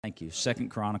Thank you. 2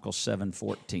 Chronicles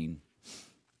 7:14.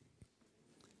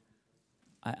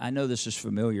 I know this is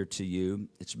familiar to you.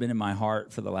 It's been in my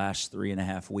heart for the last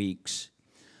 3.5 weeks.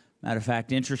 Matter of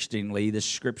fact, interestingly, this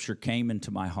scripture came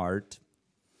into my heart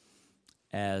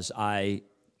as I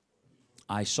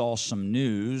saw some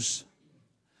news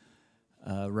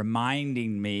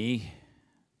reminding me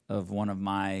of one of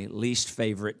my least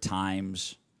favorite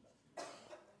times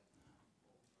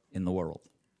in the world.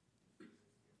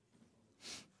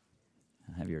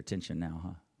 I have your attention now,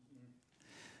 huh?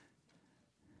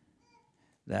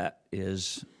 That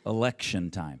is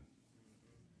election time.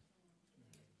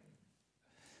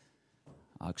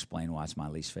 I'll explain why it's my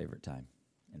least favorite time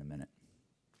in a minute.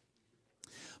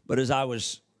 But as I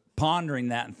was pondering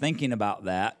that and thinking about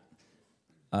that,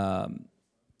 the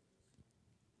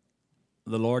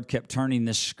Lord kept turning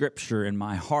this scripture in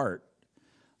my heart.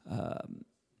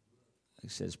 He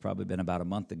said it's probably been about a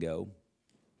month ago.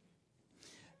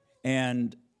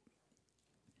 And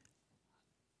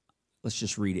let's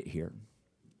just read it here.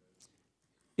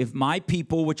 If my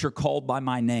people, which are called by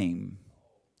my name,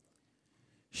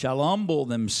 shall humble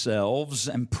themselves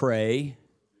and pray.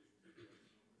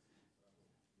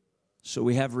 So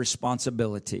we have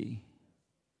responsibility.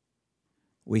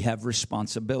 We have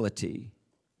responsibility.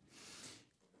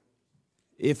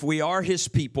 If we are his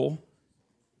people,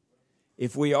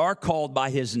 if we are called by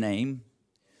his name,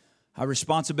 our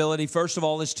responsibility, first of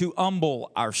all, is to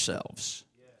humble ourselves.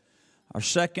 Our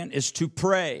second is to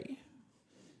pray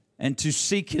and to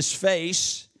seek his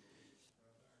face.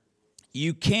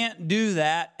 You can't do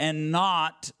that and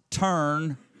not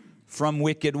turn from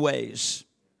wicked ways.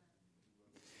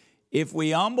 If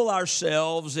we humble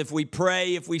ourselves, if we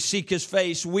pray, if we seek his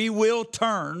face, we will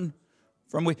turn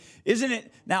from wicked. Isn't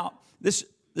it? Now, this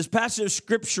passage of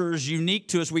Scripture is unique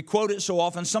to us. We quote it so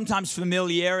often. Sometimes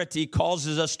familiarity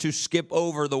causes us to skip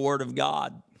over the Word of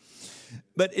God.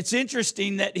 But it's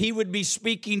interesting that he would be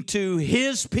speaking to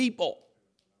his people.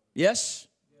 Yes?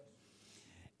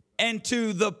 And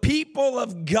to the people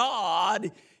of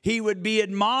God, he would be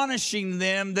admonishing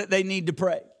them that they need to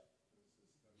pray.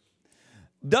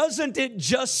 Doesn't it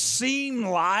just seem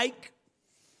like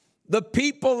the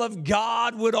people of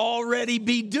God would already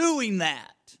be doing that?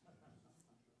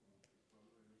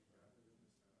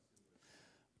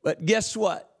 But guess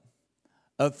what?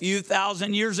 A few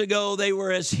thousand years ago, they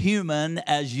were as human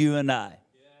as you and I.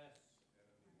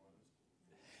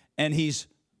 And he's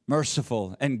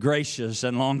merciful and gracious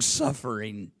and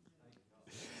long-suffering.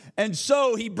 And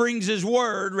so he brings his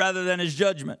word rather than his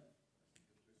judgment.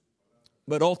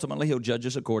 But ultimately, he'll judge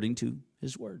us according to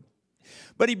his word.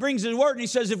 But he brings his word and he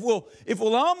says, if we'll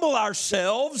humble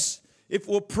ourselves, if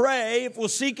we'll pray, if we'll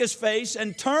seek his face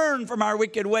and turn from our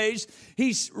wicked ways,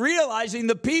 he's realizing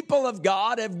the people of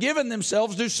God have given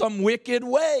themselves to some wicked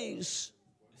ways.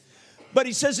 But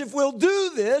he says if we'll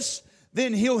do this,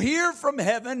 then he'll hear from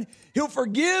heaven, he'll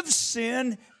forgive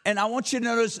sin. And I want you to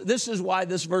notice, this is why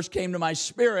this verse came to my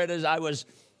spirit as I was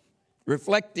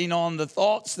reflecting on the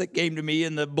thoughts that came to me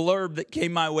and the blurb that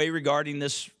came my way regarding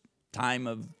this time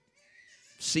of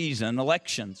season,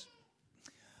 elections.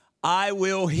 I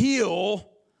will heal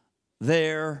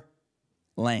their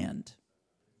land.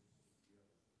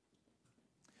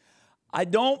 I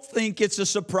don't think it's a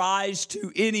surprise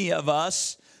to any of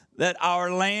us that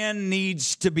our land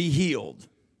needs to be healed.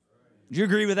 Do you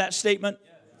agree with that statement?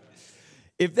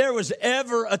 If there was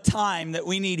ever a time that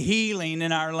we need healing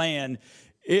in our land,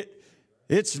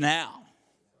 it's now.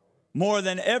 More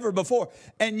than ever before.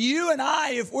 And you and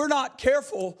I, if we're not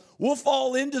careful, we'll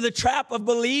fall into the trap of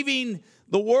believing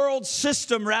the world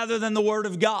system rather than the Word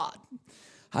of God.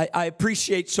 I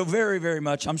appreciate so very, very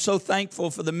much. I'm so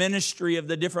thankful for the ministry of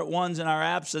the different ones in our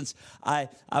absence. I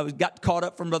got caught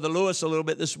up from Brother Lewis a little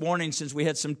bit this morning since we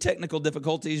had some technical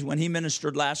difficulties when he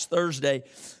ministered last Thursday.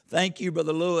 Thank you,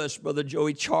 Brother Lewis, Brother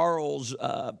Joey Charles,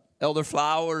 Elder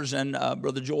Flowers, and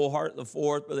Brother Joel Hart IV,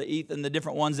 Brother Ethan, the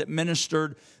different ones that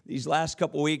ministered these last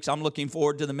couple of weeks. I'm looking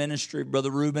forward to the ministry of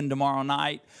Brother Reuben tomorrow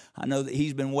night. I know that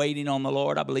he's been waiting on the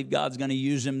Lord. I believe God's going to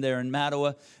use him there in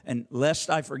Mattawa. And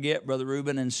lest I forget, Brother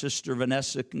Reuben and Sister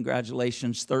Vanessa,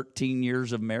 congratulations, 13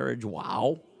 years of marriage.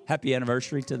 Wow. Happy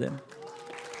anniversary to them.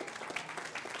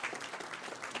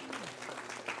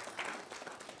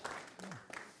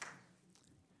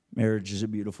 Marriage is a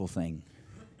beautiful thing.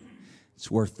 It's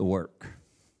worth the work.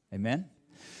 Amen?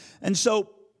 And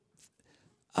so,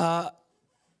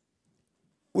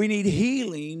 we need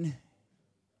healing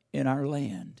in our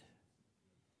land.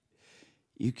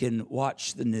 You can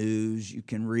watch the news, you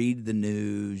can read the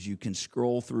news, you can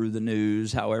scroll through the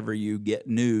news, however you get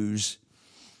news.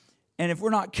 And if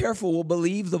we're not careful, we'll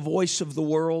believe the voice of the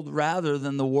world rather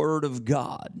than the word of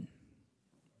God.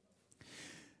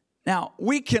 Now,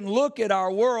 we can look at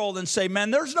our world and say, man,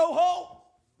 there's no hope.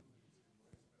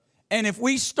 And if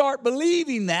we start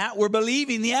believing that, we're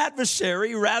believing the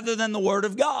adversary rather than the word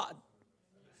of God.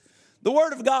 The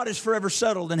word of God is forever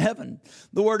settled in heaven.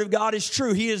 The word of God is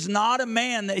true. He is not a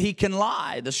man that he can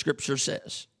lie, the scripture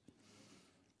says.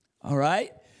 All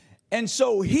right? And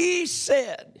so he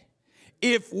said,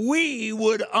 if we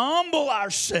would humble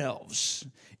ourselves,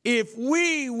 if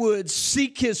we would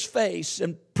seek his face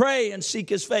and pray and seek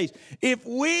his face, if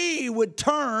we would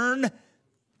turn,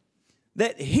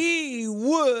 that he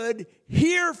would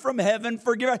hear from heaven,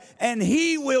 forgive us, and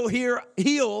he will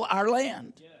heal our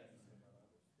land.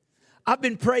 I've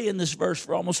been praying this verse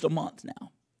for almost a month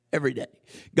now, every day.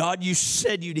 God, you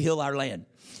said you'd heal our land.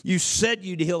 You said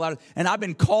you'd heal our land. And I've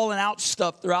been calling out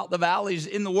stuff throughout the valleys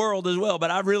in the world as well,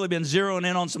 but I've really been zeroing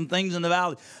in on some things in the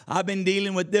valley. I've been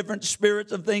dealing with different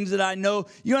spirits of things that I know.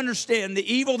 You understand,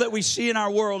 the evil that we see in our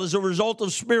world is a result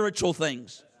of spiritual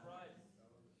things.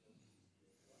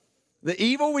 The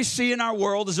evil we see in our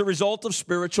world is a result of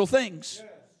spiritual things.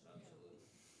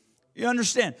 You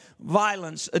understand?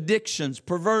 Violence, addictions,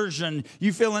 perversion,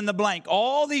 you fill in the blank.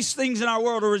 All these things in our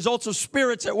world are results of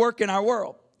spirits at work in our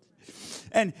world.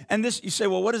 And this, you say,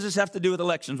 well, what does this have to do with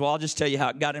elections? Well, I'll just tell you how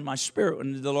it got in my spirit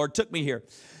when the Lord took me here.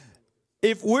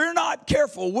 If we're not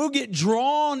careful, we'll get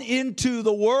drawn into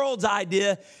the world's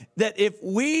idea that if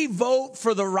we vote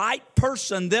for the right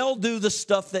person, they'll do the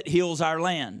stuff that heals our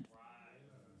land.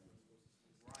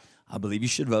 I believe you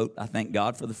should vote. I thank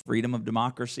God for the freedom of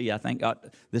democracy. I thank God.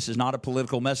 This is not a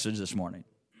political message this morning.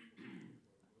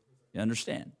 You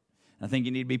understand? I think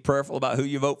you need to be prayerful about who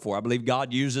you vote for. I believe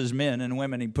God uses men and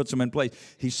women. He puts them in place.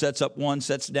 He sets up one,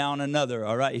 sets down another.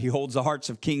 All right? He holds the hearts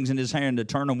of kings in his hand to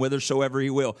turn them whithersoever he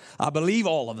will. I believe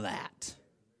all of that.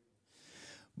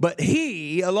 But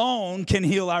he alone can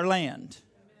heal our land.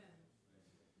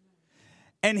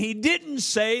 And he didn't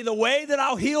say the way that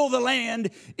I'll heal the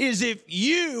land is if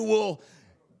you will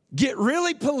get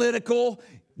really political,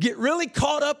 get really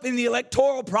caught up in the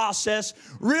electoral process,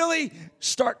 really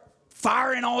start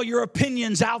firing all your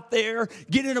opinions out there,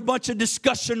 get in a bunch of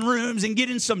discussion rooms and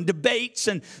get in some debates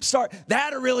and start.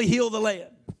 That'll really heal the land.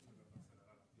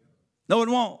 No, it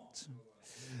won't.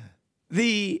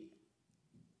 The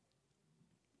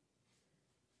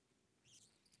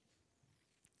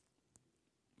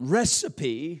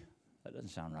recipe, that doesn't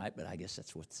sound right, but I guess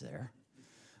that's what's there.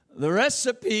 The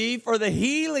recipe for the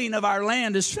healing of our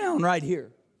land is found right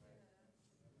here.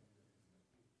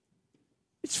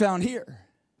 It's found here.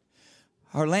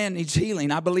 Our land needs healing.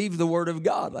 I believe the word of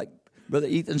God, like Brother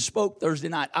Ethan spoke Thursday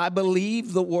night. I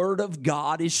believe the word of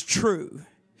God is true.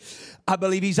 I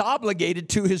believe he's obligated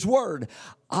to his word.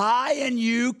 I and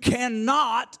you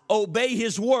cannot obey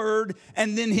his word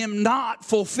and then him not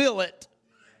fulfill it.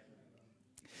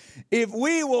 If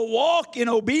we will walk in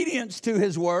obedience to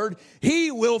his word, he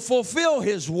will fulfill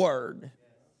his word.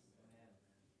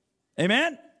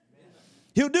 Amen?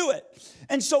 He'll do it.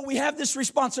 And so we have this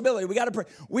responsibility. We got to pray.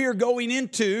 We are going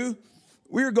into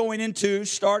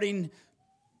starting,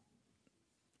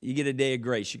 you get a day of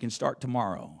grace. You can start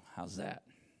tomorrow. How's that?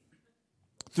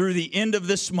 Through the end of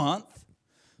this month.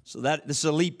 So this is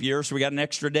a leap year, so we got an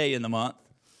extra day in the month.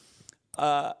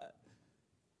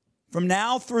 From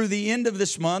now through the end of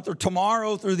this month, or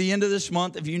tomorrow through the end of this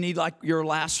month, if you need like your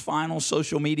last final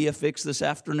social media fix this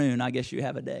afternoon, I guess you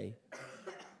have a day.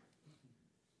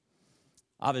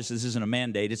 Obviously, this isn't a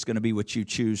mandate. It's going to be what you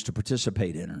choose to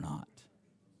participate in or not.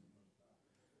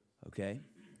 Okay?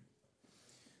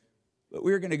 But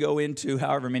we're going to go into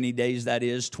however many days that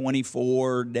is,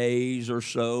 24 days or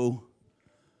so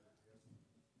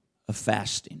of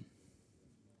fasting.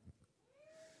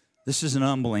 This is an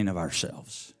humbling of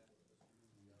ourselves.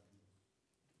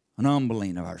 An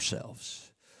humbling of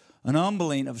ourselves. An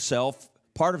humbling of self.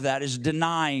 Part of that is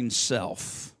denying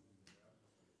self.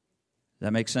 Does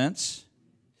that make sense?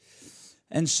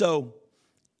 And so,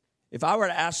 if I were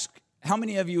to ask, how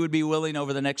many of you would be willing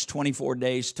over the next 24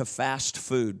 days to fast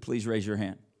food? Please raise your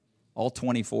hand. All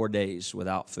 24 days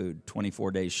without food,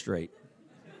 24 days straight.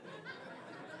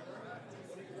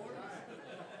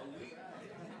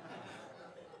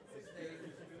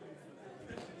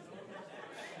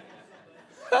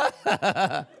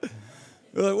 We're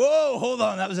like, whoa, hold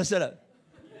on, that was a setup.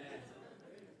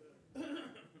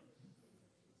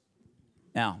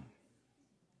 Now,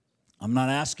 I'm not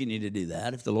asking you to do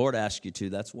that. If the Lord asks you to,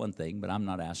 that's one thing, but I'm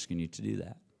not asking you to do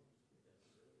that.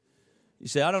 You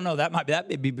say, I don't know, that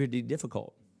may be pretty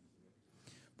difficult.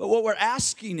 But what we're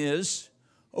asking is,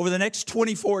 over the next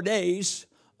 24 days,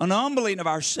 an humbling of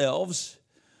ourselves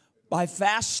by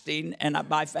fasting. And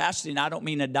by fasting, I don't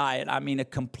mean a diet. I mean a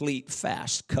complete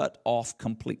fast, cut off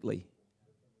completely.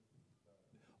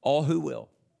 All who will.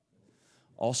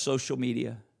 All social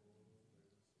media.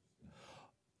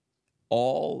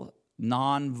 All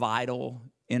non-vital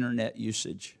internet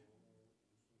usage.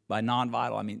 By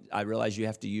non-vital, I mean, I realize you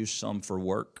have to use some for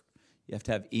work. You have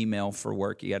to have email for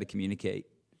work. You got to communicate.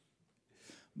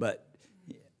 But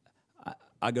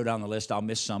I go down the list. I'll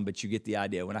miss some, but you get the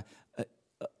idea. When I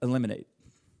eliminate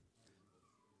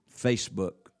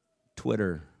Facebook,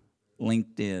 Twitter,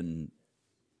 LinkedIn,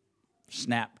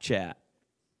 Snapchat.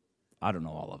 I don't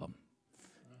know all of them,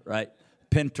 right?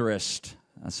 Pinterest.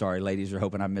 Sorry, ladies are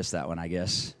hoping I missed that one, I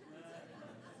guess.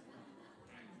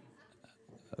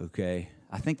 Okay.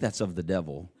 I think that's of the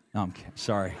devil. No, I'm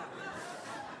sorry.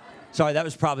 Sorry, that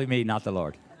was probably me, not the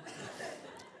Lord.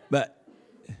 But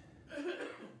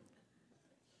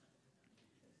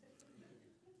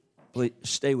please,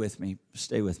 stay with me.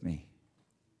 Stay with me.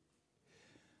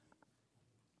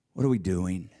 What are we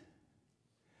doing?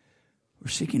 We're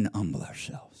seeking to humble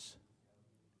ourselves.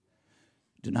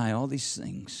 Deny all these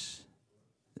things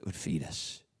that would feed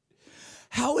us.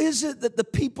 How is it that the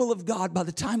people of God, by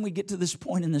the time we get to this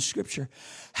point in the scripture,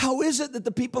 how is it that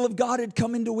the people of God had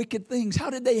come into wicked things? How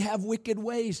did they have wicked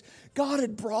ways? God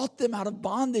had brought them out of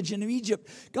bondage in Egypt.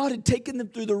 God had taken them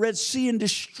through the Red Sea and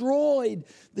destroyed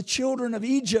the children of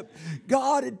Egypt.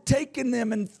 God had taken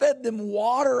them and fed them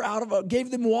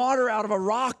gave them water out of a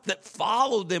rock that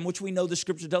followed them, which we know the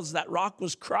scripture tells us that rock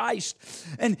was Christ.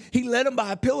 And he led them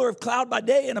by a pillar of cloud by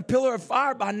day and a pillar of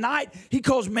fire by night. He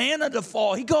caused manna to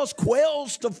fall. He caused quails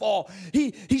to fall.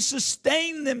 He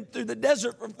sustained them through the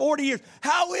desert for 40 years.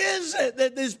 How is it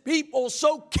that these people,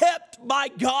 so kept by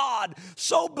God,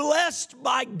 so blessed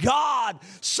by God,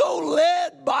 so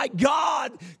led by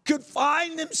God, could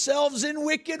find themselves in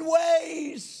wicked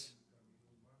ways?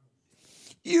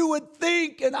 You would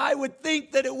think, and I would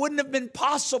think, that it wouldn't have been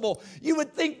possible. You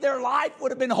would think their life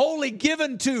would have been wholly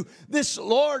given to this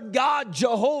Lord God,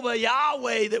 Jehovah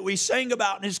Yahweh, that we sang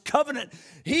about in his covenant.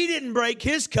 He didn't break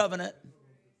his covenant.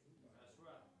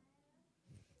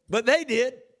 But they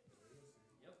did.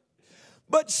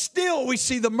 But still we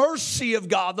see the mercy of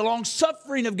God, the long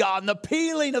suffering of God, and the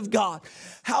appealing of God.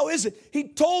 How is it? He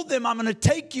told them, I'm going to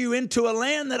take you into a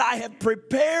land that I have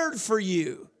prepared for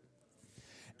you.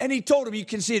 And he told them, you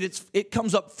can see it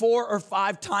comes up 4 or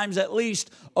 5 times at least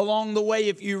along the way.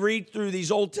 If you read through these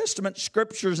Old Testament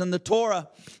scriptures and the Torah,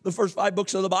 the first 5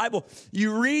 books of the Bible,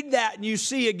 you read that and you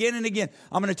see again and again,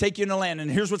 I'm going to take you into land.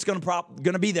 And here's what's going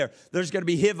to be there. There's going to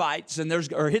be Hivites and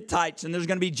or Hittites, and there's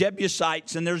going to be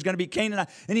Jebusites, and there's going to be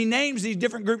Canaanites. And he names these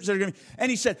different groups that are going to be.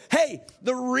 And he said, hey,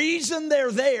 the reason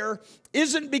they're there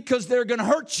isn't because they're going to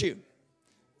hurt you.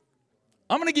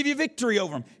 I'm going to give you victory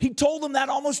over them. He told them that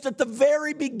almost at the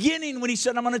very beginning when he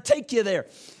said, I'm going to take you there.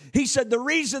 He said, the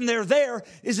reason they're there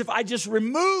is if I just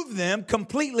remove them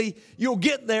completely, you'll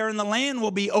get there and the land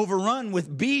will be overrun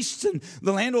with beasts and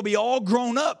the land will be all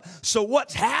grown up. So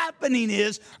what's happening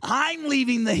is I'm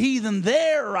leaving the heathen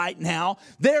there right now.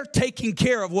 They're taking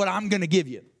care of what I'm going to give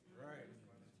you.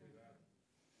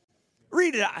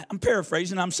 Read it. I'm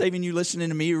paraphrasing. I'm saving you listening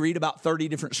to me read about 30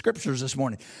 different scriptures this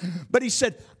morning. But he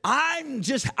said, I'm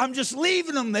just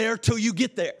leaving them there till you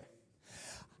get there.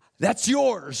 That's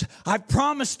yours. I've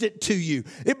promised it to you.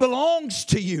 It belongs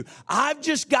to you. I've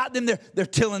just got them there. They're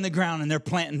tilling the ground and they're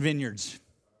planting vineyards.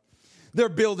 They're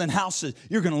building houses.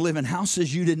 You're going to live in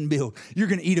houses you didn't build. You're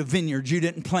going to eat a vineyard you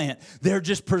didn't plant. They're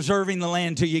just preserving the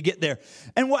land till you get there.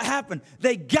 And what happened?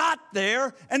 They got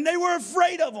there and they were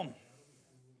afraid of them.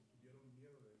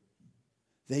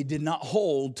 They did not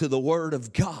hold to the word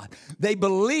of God. They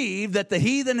believed that the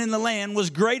heathen in the land was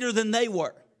greater than they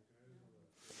were.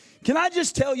 Can I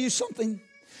just tell you something?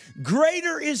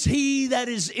 Greater is he that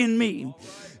is in me.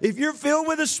 If you're filled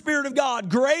with the Spirit of God,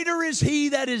 greater is he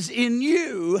that is in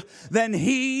you than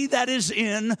he that is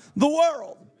in the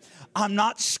world. I'm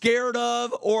not scared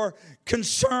of or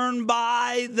concerned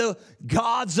by the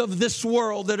gods of this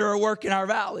world that are at work in our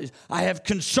valleys. I have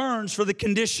concerns for the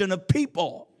condition of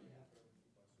people.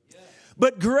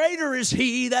 But greater is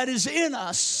he that is in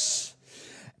us.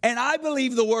 And I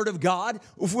believe the word of God,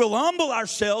 if we'll humble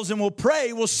ourselves and we'll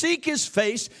pray, we'll seek his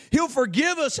face, he'll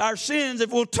forgive us our sins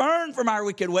if we'll turn from our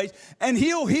wicked ways, and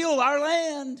he'll heal our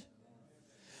land.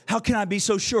 How can I be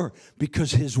so sure?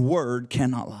 Because his word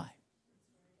cannot lie.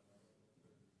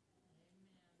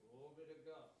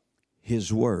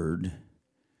 His word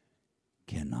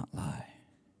cannot lie.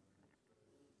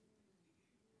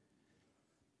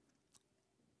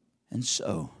 And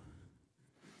so,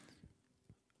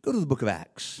 go to the book of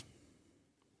Acts.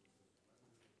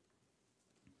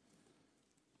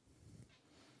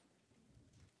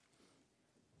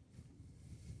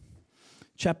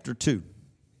 chapter 2.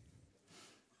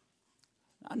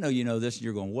 I know you know this, and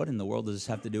you're going, what in the world does this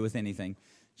have to do with anything?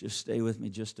 Just stay with me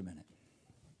just a minute.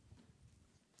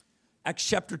 Acts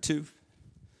chapter 2.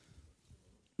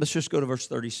 Let's just go to verse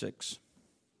 36.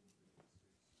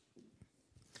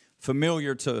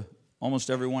 Familiar to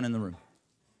almost everyone in the room.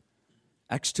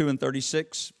 Acts 2 and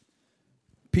 36.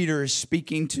 Peter is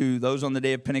speaking to those on the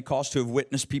day of Pentecost who have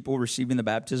witnessed people receiving the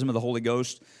baptism of the Holy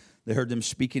Ghost. They heard them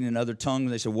speaking in other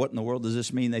tongues. They said, what in the world does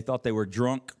this mean? They thought they were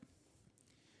drunk.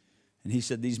 And he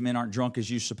said, these men aren't drunk as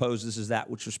you suppose. This is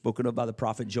that which was spoken of by the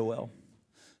prophet Joel,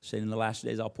 saying, in the last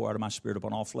days I'll pour out of my spirit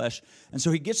upon all flesh. And so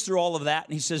he gets through all of that,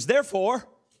 and he says, therefore,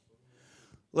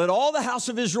 let all the house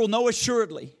of Israel know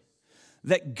assuredly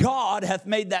that God hath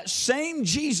made that same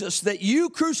Jesus that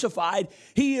you crucified,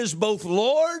 he is both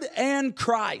Lord and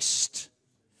Christ.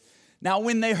 Now,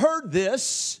 when they heard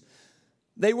this,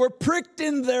 they were pricked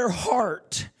in their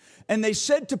heart, and they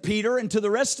said to Peter and to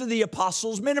the rest of the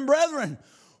apostles, men and brethren,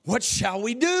 what shall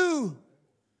we do?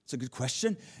 It's a good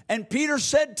question. And Peter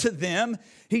said to them,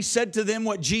 he said to them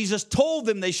what Jesus told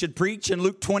them they should preach in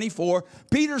Luke 24.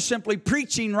 Peter's simply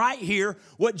preaching right here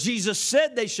what Jesus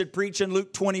said they should preach in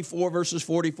Luke 24, verses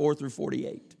 44 through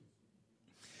 48.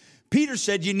 Peter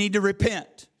said you need to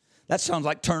repent. That sounds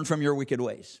like turn from your wicked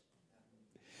ways.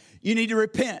 You need to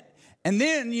repent. And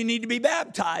then you need to be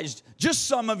baptized. Just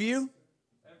some of you.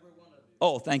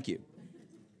 Oh, thank you.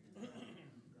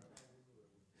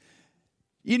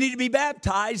 You need to be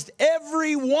baptized,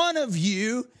 every one of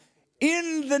you,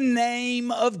 in the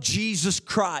name of Jesus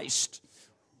Christ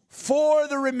for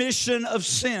the remission of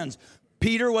sins.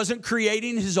 Peter wasn't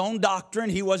creating his own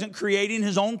doctrine. He wasn't creating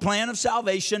his own plan of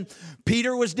salvation.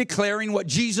 Peter was declaring what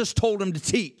Jesus told him to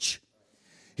teach.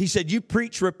 He said, you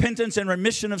preach repentance and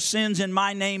remission of sins in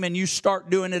my name, and you start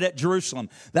doing it at Jerusalem.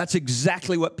 That's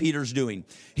exactly what Peter's doing.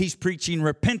 He's preaching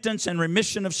repentance and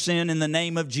remission of sin in the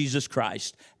name of Jesus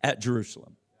Christ at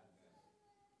Jerusalem.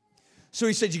 So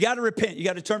he said, you got to repent. You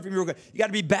got to turn from your wicked. You got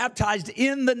to be baptized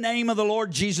in the name of the Lord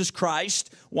Jesus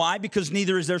Christ. Why? Because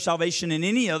neither is there salvation in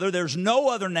any other. There's no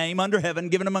other name under heaven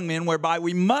given among men whereby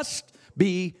we must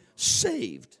be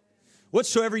saved.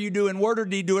 Whatsoever you do in word or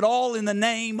deed, do it all in the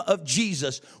name of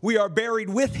Jesus. We are buried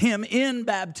with him in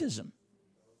baptism.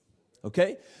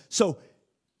 Okay? So,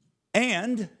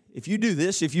 and if you do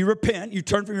this, if you repent, you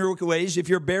turn from your wicked ways, if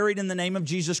you're buried in the name of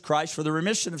Jesus Christ for the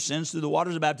remission of sins through the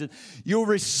waters of baptism, you'll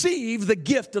receive the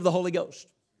gift of the Holy Ghost.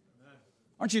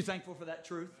 Aren't you thankful for that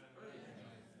truth?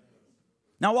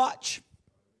 Now watch.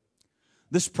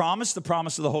 This promise, the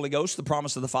promise of the Holy Ghost, the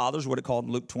promise of the Father is what it called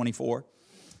in Luke 24.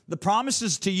 The promise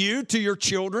is to you, to your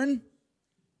children.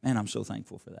 Man, I'm so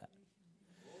thankful for that.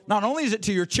 Not only is it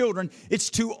to your children, it's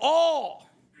to all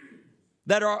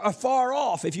that are afar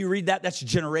off. If you read that, that's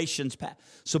generations past.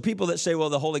 So people that say, well,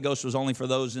 the Holy Ghost was only for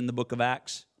those in the book of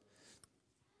Acts.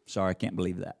 Sorry, I can't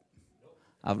believe that.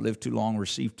 I've lived too long,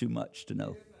 received too much to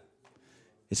know.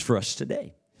 It's for us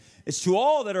today. It's to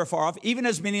all that are far off, even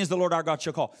as many as the Lord our God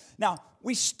shall call. Now,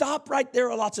 we stop right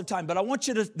there lots of time, but I want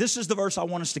you to, this is the verse I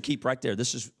want us to keep right there.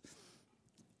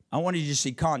 I wanted you to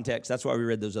see context. That's why we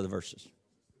read those other verses.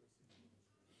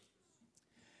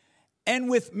 And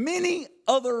with many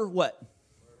other what?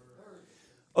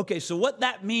 Okay, so what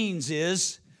that means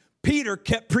is Peter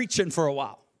kept preaching for a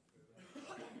while.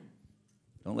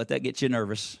 Don't let that get you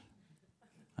nervous.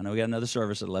 I know we got another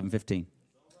service at 11:15.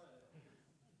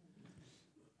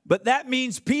 But that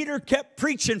means Peter kept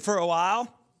preaching for a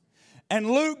while, and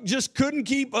Luke just couldn't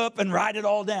keep up and write it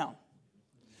all down.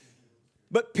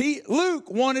 But Luke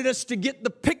wanted us to get the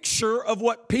picture of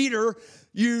what Peter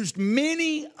used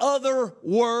many other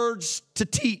words to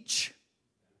teach.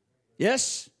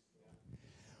 Yes?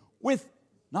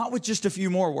 Not with just a few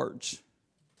more words.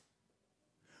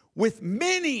 With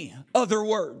many other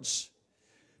words.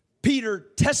 Peter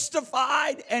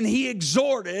testified and he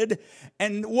exhorted.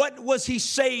 And what was he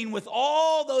saying with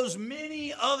all those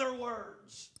many other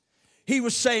words? He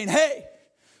was saying, hey,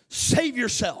 save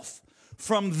yourself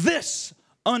from this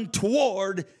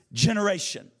untoward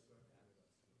generation.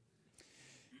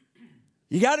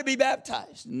 You got to be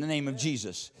baptized in the name of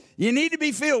Jesus. You need to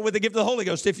be filled with the gift of the Holy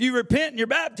Ghost. If you repent and you're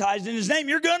baptized in his name,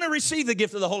 you're going to receive the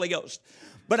gift of the Holy Ghost.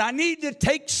 But I need to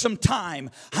take some time.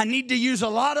 I need to use a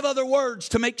lot of other words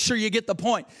to make sure you get the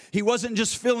point. He wasn't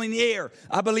just filling the air.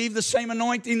 I believe the same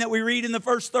anointing that we read in the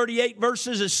first 38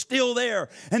 verses is still there.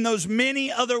 And those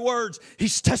many other words,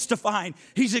 he's testifying.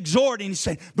 He's exhorting. He's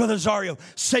saying, Brother Zario,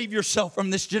 save yourself from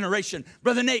this generation.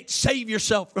 Brother Nate, save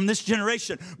yourself from this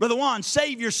generation. Brother Juan,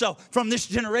 save yourself from this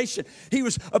this generation. He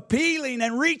was appealing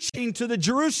and reaching to the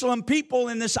Jerusalem people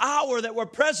in this hour that were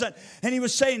present. And he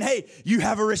was saying, hey, you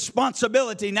have a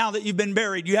responsibility now that you've been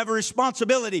buried. You have a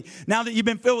responsibility now that you've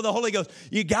been filled with the Holy Ghost.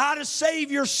 You got to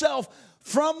save yourself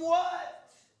from what?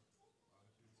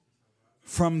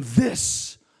 From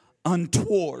this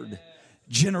untoward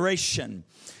generation.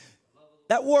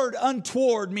 That word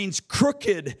untoward means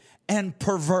crooked and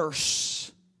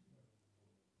perverse.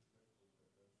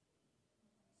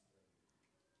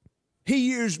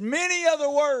 He used many other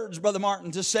words, Brother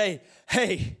Martin, to say,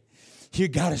 hey, you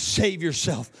got to save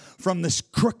yourself from this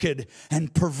crooked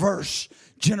and perverse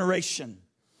generation.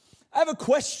 I have a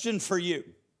question for you.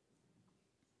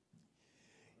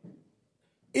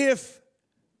 If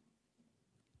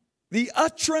the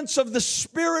utterance of the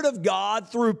Spirit of God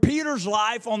through Peter's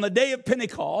life on the day of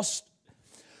Pentecost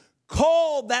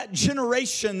called that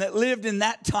generation that lived in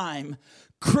that time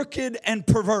crooked and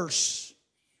perverse,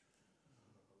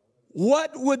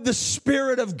 what would the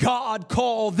Spirit of God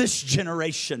call this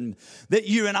generation that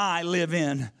you and I live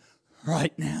in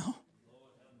right now?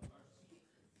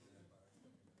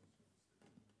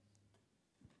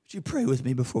 Would you pray with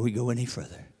me before we go any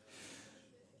further?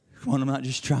 Come on, I'm not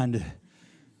just trying to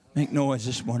make noise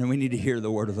this morning. We need to hear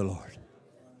the word of the Lord.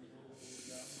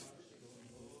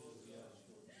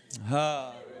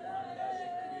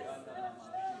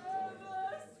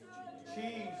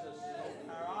 Jesus, open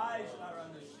our eyes and our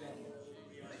understanding.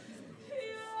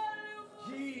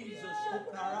 Jesus,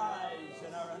 open our eyes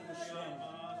and our understanding.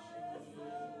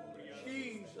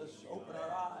 Jesus, open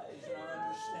our eyes and our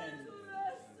understanding.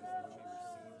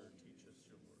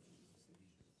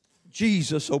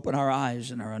 Jesus, open our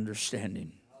eyes and our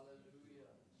understanding.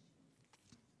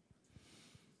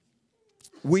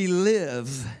 We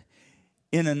live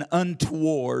in an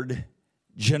untoward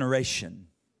generation.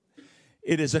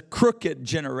 It is a crooked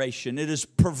generation. It is a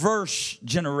perverse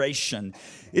generation.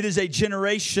 It is a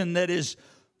generation that is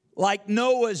like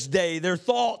Noah's day. Their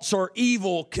thoughts are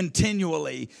evil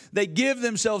continually. They give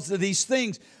themselves to these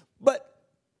things. But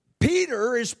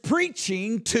Peter is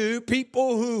preaching to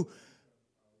people who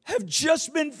have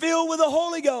just been filled with the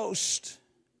Holy Ghost.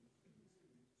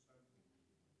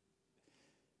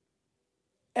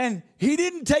 And he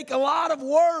didn't take a lot of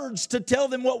words to tell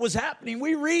them what was happening.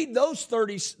 We read those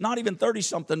 30, not even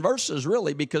 30-something verses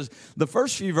really, because the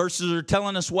first few verses are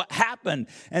telling us what happened.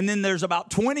 And then there's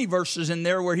about 20 verses in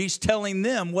there where he's telling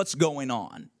them what's going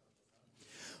on.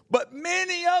 But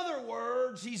many other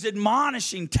words, he's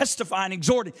admonishing, testifying,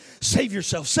 exhorting. Save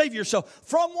yourself, save yourself.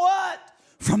 From what?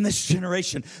 From this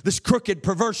generation, this crooked,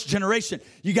 perverse generation.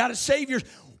 You got to save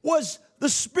yourself. Was the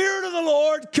Spirit of the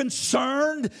Lord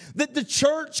concerned that the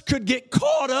church could get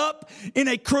caught up in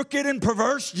a crooked and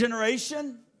perverse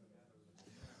generation?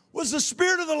 Was the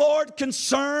Spirit of the Lord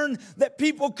concerned that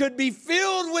people could be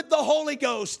filled with the Holy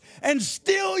Ghost and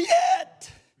still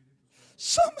yet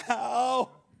somehow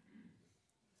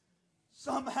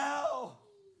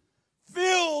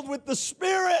filled with the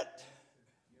Spirit,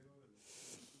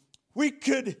 we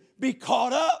could be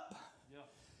caught up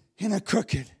in a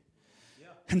crooked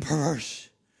and perverse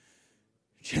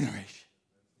generation?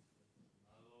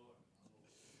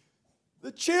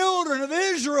 The children of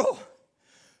Israel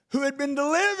who had been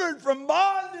delivered from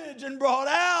bondage and brought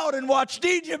out and watched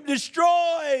Egypt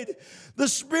destroyed, the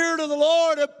Spirit of the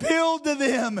Lord appealed to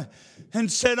them and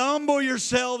said, humble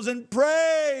yourselves and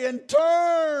pray and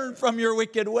turn from your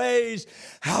wicked ways.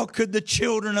 How could the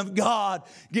children of God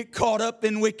get caught up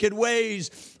in wicked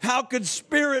ways? How could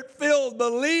Spirit-filled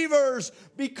believers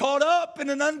be caught up in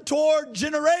an untoward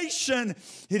generation?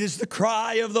 It is the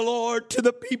cry of the Lord to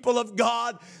the people of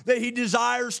God that He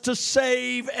desires to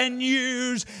save and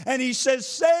use. And He says,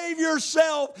 save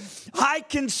yourself. I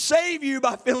can save you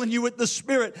by filling you with the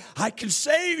Spirit. I can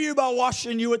save you by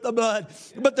washing you with the blood.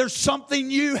 But there's something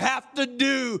you have to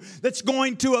do that's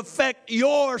going to affect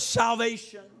your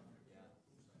salvation.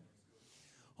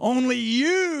 Only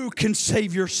you can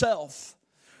save yourself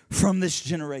from this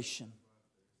generation.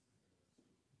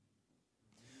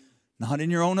 Not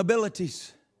in your own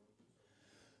abilities,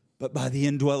 but by the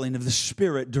indwelling of the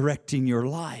Spirit directing your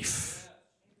life.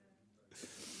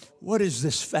 What is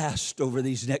this fast over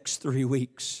these next 3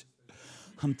 weeks?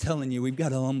 I'm telling you, we've got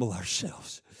to humble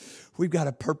ourselves. We've got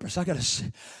a purpose. I got to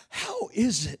say, how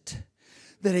is it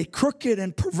that a crooked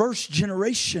and perverse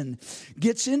generation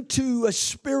gets into a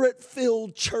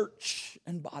Spirit-filled church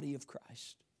and body of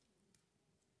Christ?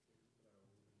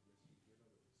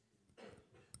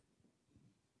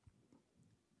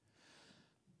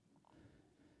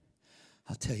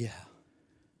 I'll tell you how.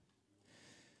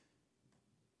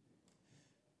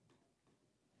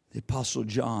 The Apostle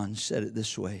John said it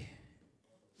this way.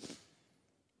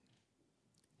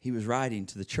 he was writing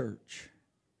to the church.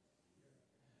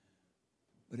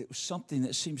 But it was something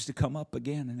that seems to come up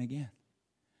again and again.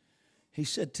 He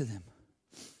said to them,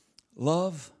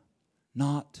 love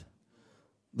not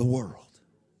the world,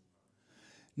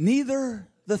 neither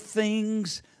the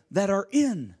things that are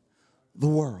in the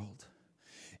world.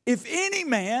 If any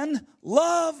man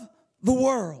love the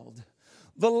world,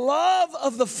 the love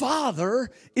of the Father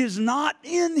is not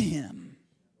in him.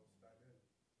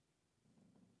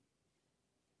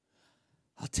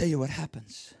 I'll tell you what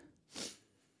happens.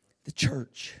 The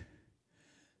church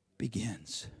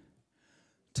begins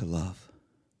to love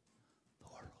the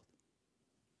world.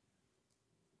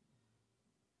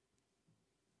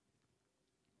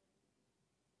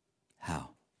 How?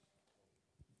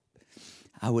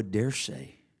 I would dare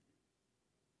say,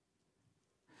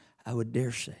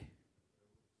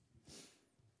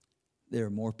 there are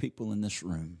more people in this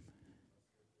room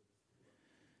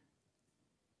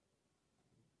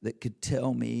that could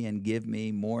tell me and give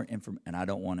me more information, and I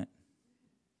don't want it,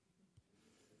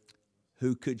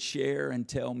 who could share and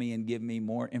tell me and give me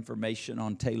more information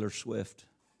on Taylor Swift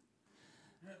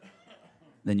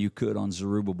than you could on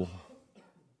Zerubbabel.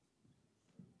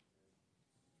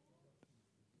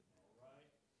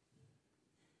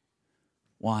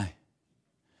 Why?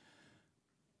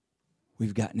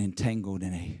 We've gotten entangled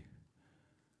in a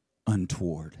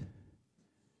untoward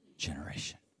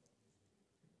generation.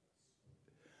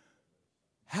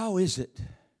 How is it?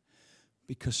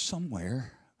 Because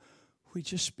somewhere we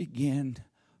just begin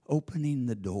opening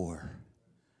the door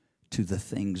to the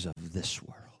things of this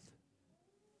world.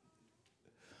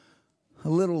 A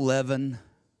little leaven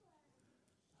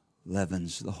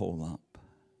leavens the whole lump.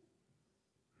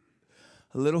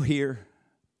 A little here,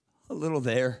 a little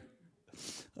there,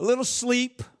 a little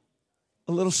sleep,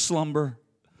 a little slumber,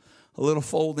 a little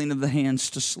folding of the hands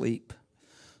to sleep.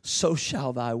 So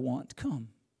shall thy want come,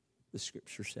 the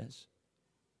scripture says.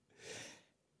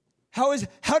 How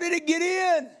did it get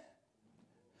in?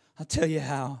 I'll tell you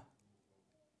how.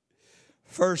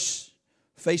 First,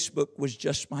 Facebook was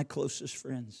just my closest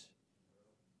friends.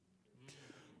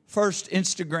 First,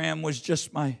 Instagram was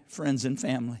just my friends and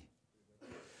family.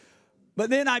 But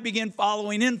then I began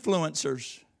following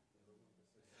influencers.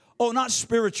 Oh, not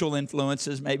spiritual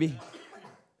influences, maybe.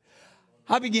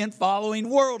 I began following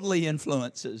worldly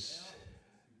influences.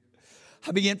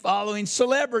 I began following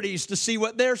celebrities to see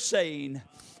what they're saying.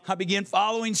 I began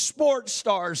following sports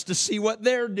stars to see what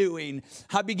they're doing.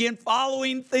 I began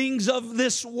following things of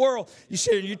this world. You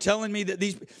say, are you telling me that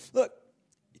these... Look,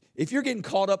 if you're getting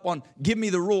caught up on give me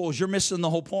the rules, you're missing the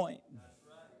whole point.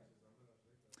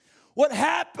 What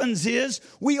happens is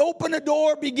we open a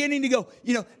door beginning to go,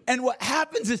 and what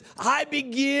happens is I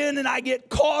begin and I get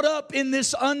caught up in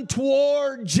this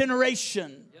untoward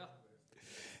generation. Yeah.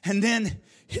 And then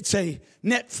it's a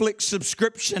Netflix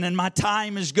subscription and my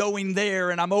time is going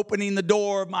there and I'm opening the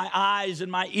door of my eyes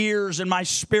and my ears and my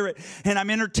spirit and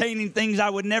I'm entertaining things I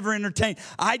would never entertain.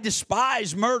 I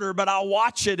despise murder, but I'll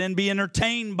watch it and be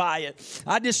entertained by it.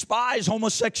 I despise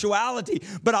homosexuality,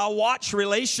 but I'll watch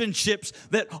relationships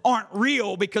that aren't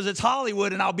real because it's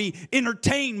Hollywood and I'll be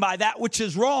entertained by that which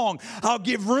is wrong. I'll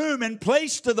give room and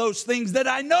place to those things that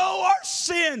I know are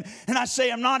sin. And I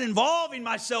say I'm not involving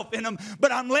myself in them,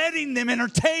 but I'm letting them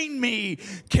entertain me.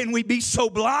 Can we be so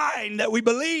blind that we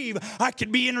believe I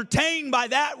could be entertained by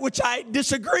that which I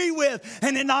disagree with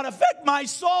and it not affect my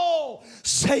soul?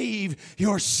 Save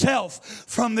yourself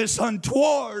from this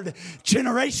untoward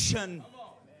generation.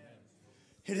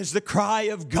 It is the cry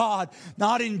of God,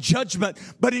 not in judgment,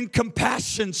 but in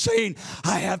compassion, saying,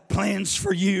 I have plans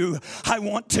for you. I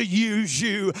want to use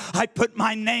you. I put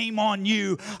my name on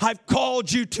you. I've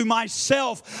called you to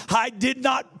myself. I did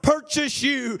not purchase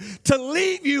you to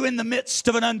leave you in the midst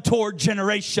of an untoward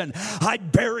generation. I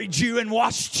buried you and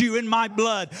washed you in my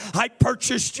blood. I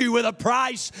purchased you with a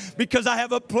price because I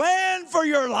have a plan for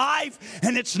your life,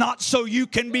 and it's not so you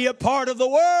can be a part of the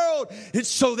world. It's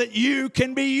so that you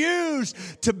can be used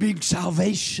to bring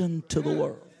salvation to the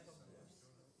world.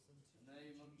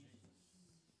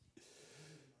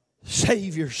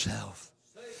 Save yourself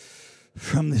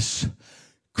from this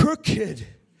crooked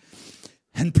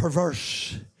and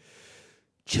perverse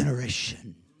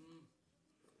generation.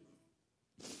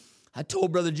 I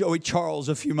told Brother Joey Charles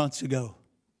a few months ago.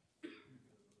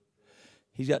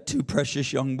 He's got two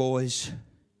precious young boys.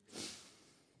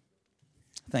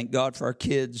 Thank God for our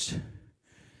kids.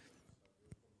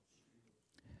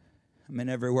 I mean,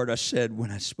 every word I said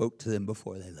when I spoke to them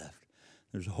before they left.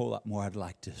 There's a whole lot more I'd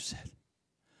like to have said.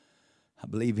 I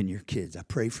believe in your kids. I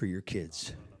pray for your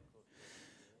kids.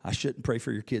 I shouldn't pray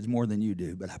for your kids more than you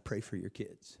do, but I pray for your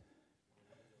kids.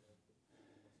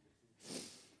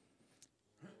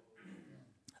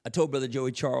 I told Brother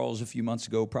Joey Charles a few months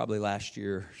ago, probably last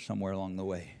year, somewhere along the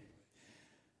way.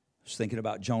 I was thinking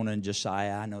about Jonah and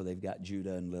Josiah. I know they've got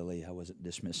Judah and Lily. I wasn't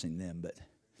dismissing them, but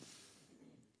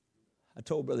I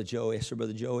told Brother Joey, I said,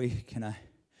 Brother Joey, can I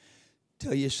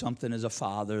tell you something as a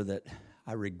father that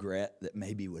I regret that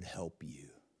maybe would help you?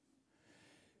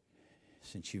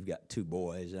 Since you've got 2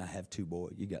 boys, and I have 2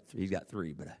 boys. He's got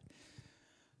 3, but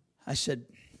I said,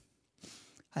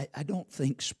 I don't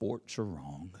think sports are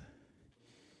wrong.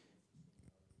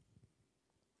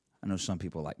 I know some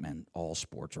people are like, man, all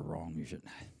sports are wrong. You shouldn't.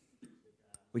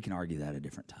 We can argue that at a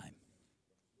different time.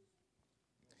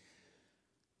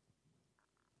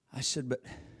 I said, but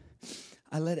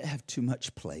I let it have too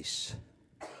much place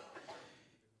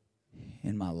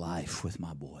in my life with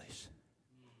my boys.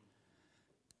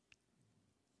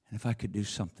 And if I could do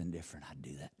something different, I'd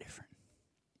do that different.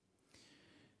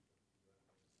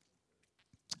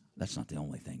 That's not the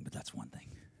only thing, but that's one thing.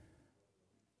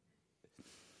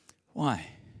 Why?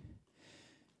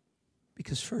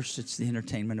 Because first, it's the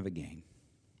entertainment of a game.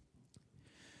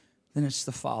 Then it's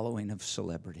the following of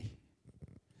celebrity.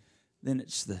 Then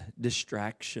it's the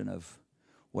distraction of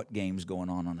what game's going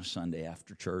on a Sunday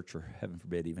after church, or heaven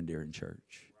forbid, even during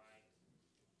church.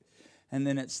 And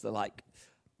then it's the like,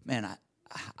 man,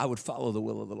 I would follow the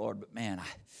will of the Lord, but man,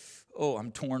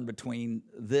 I'm torn between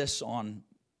this on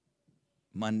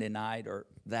Monday night or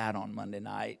that on Monday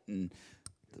night, and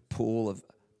the pool of,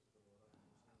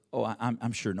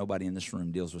 I'm sure nobody in this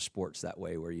room deals with sports that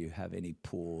way, where you have any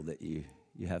pool that you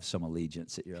have some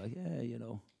allegiance that you're like, yeah, you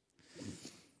know.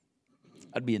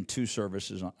 I'd be in 2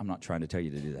 services. I'm not trying to tell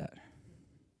you to do that.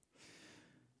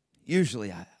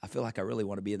 Usually, I feel like I really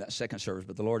want to be in that second service,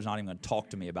 but the Lord's not even going to talk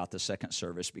to me about the second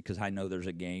service because I know there's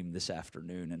a game this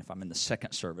afternoon, and if I'm in the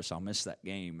second service, I'll miss that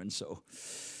game. And so,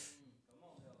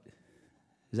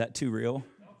 is that too real?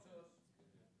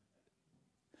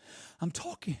 I'm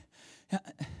talking.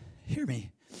 Hear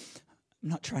me. I'm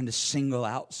not trying to single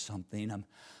out something.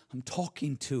 I'm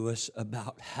talking to us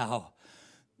about how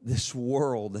this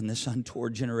world and this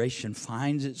untoward generation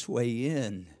finds its way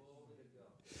in.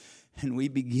 And we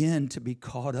begin to be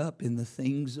caught up in the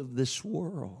things of this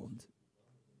world.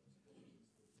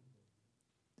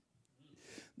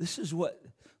 This is what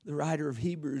the writer of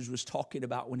Hebrews was talking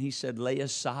about when he said, lay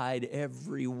aside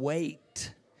every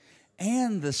weight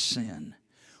and the sin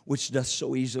which doth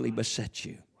so easily beset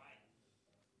you.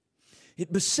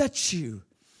 It besets you.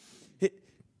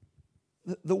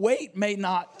 The weight may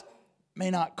not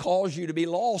cause you to be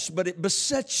lost, but it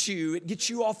besets you. It gets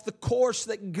you off the course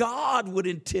that God would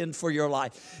intend for your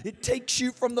life. It takes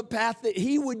you from the path that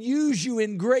He would use you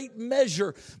in great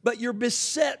measure, but you're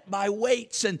beset by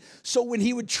weights. And so when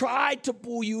He would try to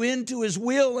pull you into His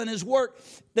will and His work,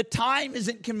 the time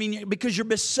isn't convenient because you're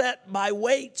beset by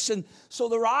weights. And so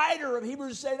the writer of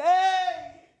Hebrews said,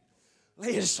 hey,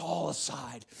 lay it all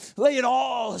aside. Lay it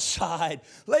all aside.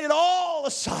 Lay it all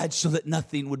aside so that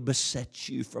nothing would beset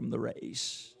you from the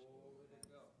race.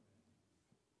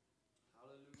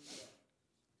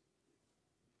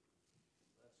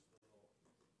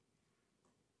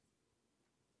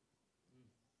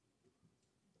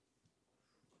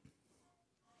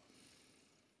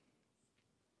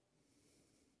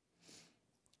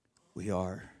 We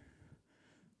are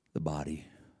the body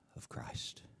of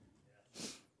Christ.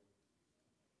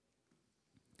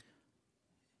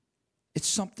 It's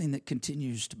something that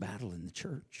continues to battle in the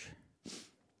church.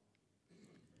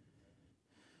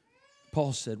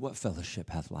 Paul said, what fellowship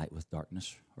hath light with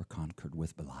darkness, or concord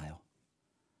with Belial?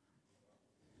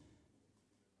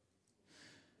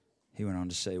 He went on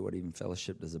to say, what even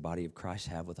fellowship does the body of Christ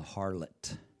have with a harlot?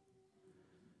 That's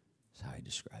how he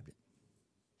described it.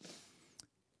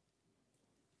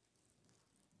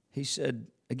 He said,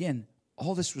 again,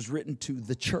 all this was written to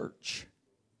the church.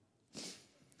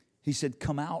 He said,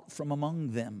 come out from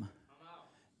among them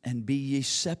and be ye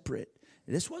separate.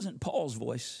 This wasn't Paul's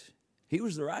voice. He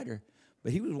was the writer,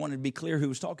 but he was wanting to be clear who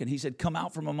was talking. He said, come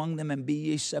out from among them and be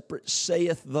ye separate,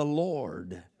 saith the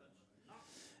Lord,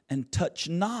 and touch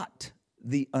not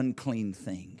the unclean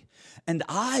thing, and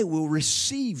I will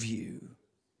receive you.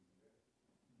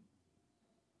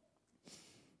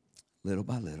 Little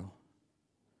by little,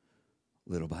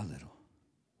 little by little,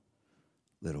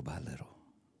 little by little.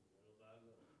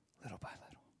 Little by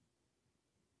little.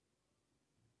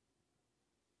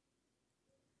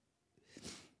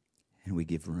 And we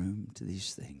give room to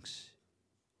these things.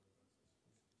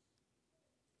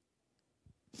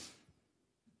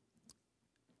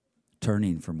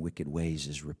 Turning from wicked ways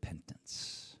is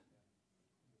repentance.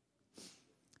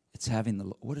 It's having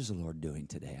what is the Lord doing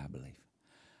today, I believe?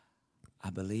 I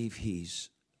believe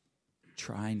He's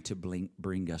trying to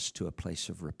bring us to a place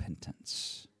of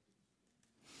repentance.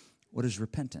 What is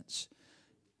repentance?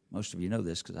 Most of you know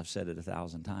this because I've said it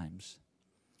 1,000 times.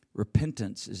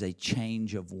 Repentance is a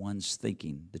change of one's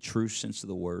thinking. The true sense of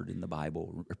the word in the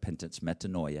Bible, repentance,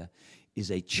 metanoia, is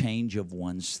a change of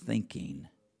one's thinking.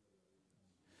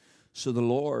 So the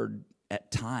Lord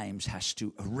at times has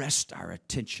to arrest our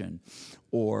attention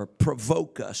or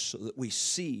provoke us so that we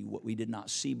see what we did not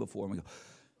see before. And we go,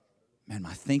 man,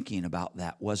 my thinking about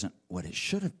that wasn't what it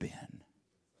should have been.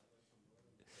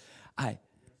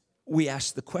 We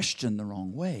ask the question the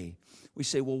wrong way. We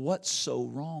say, well, what's so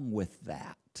wrong with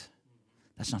that?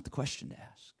 That's not the question to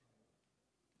ask.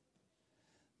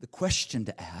 The question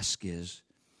to ask is,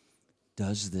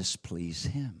 does this please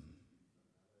Him?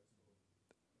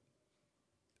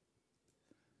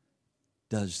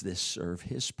 Does this serve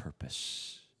His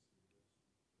purpose?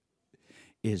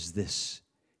 Is this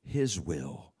His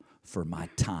will for my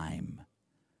time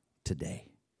today?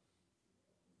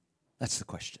 That's the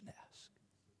question to ask.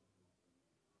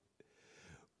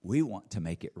 We want to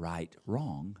make it right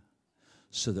wrong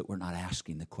so that we're not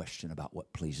asking the question about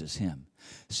what pleases Him.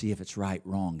 See, if it's right,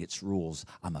 wrong, it's rules.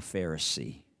 I'm a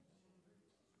Pharisee.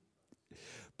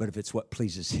 But if it's what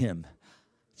pleases Him,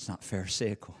 it's not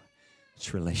Pharisaical.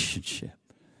 It's relationship.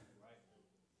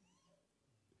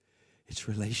 It's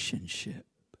relationship.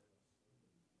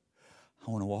 I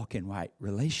want to walk in right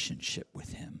relationship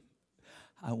with Him.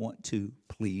 I want to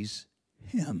please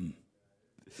Him.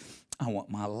 I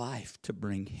want my life to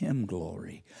bring Him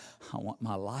glory. I want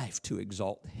my life to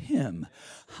exalt Him.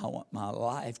 I want my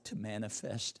life to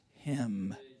manifest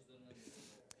Him.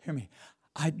 Hear me.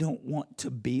 I don't want to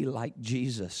be like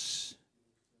Jesus.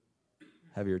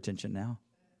 Have your attention now?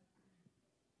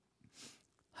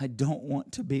 I don't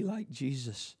want to be like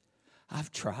Jesus.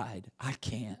 I've tried. I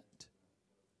can't.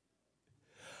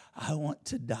 I want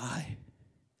to die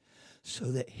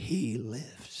so that He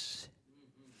lives.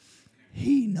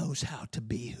 He knows how to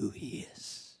be who He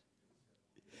is.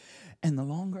 And the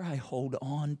longer I hold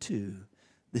on to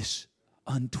this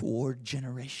untoward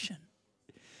generation,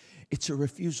 it's a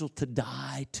refusal to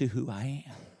die to who I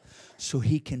am so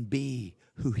He can be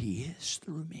who He is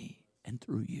through me and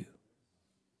through you.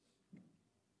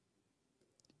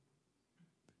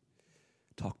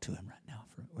 Talk to Him right now.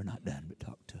 We're not done, but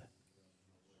talk to Him.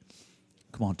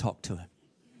 Come on, talk to Him.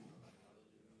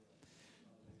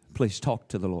 Please talk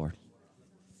to the Lord.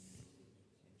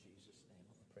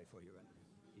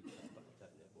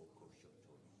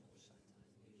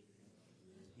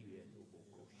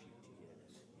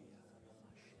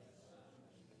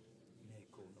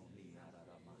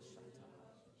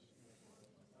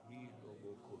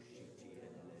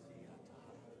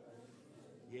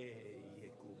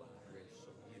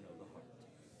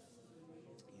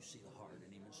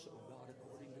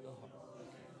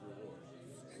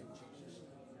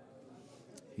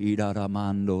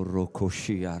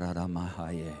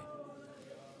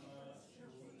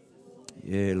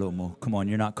 Come on,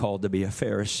 you're not called to be a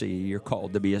Pharisee. You're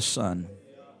called to be a son.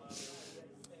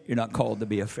 You're not called to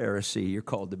be a Pharisee. You're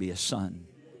called to be a son.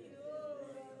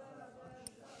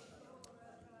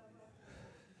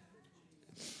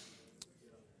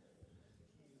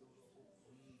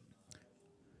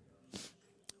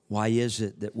 Why is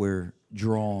it that we're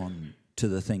drawn to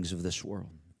the things of this world?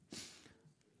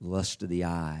 The lust of the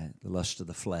eye, the lust of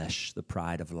the flesh, the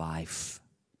pride of life.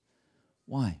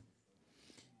 Why?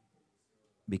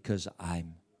 Because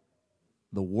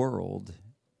the world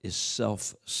is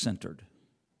self-centered.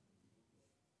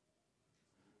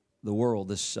 The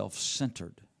world is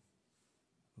self-centered.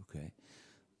 Okay.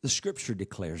 The Scripture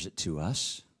declares it to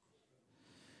us.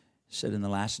 It said in the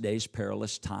last days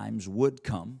perilous times would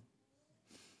come.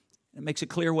 It makes it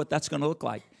clear what that's going to look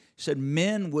like. It said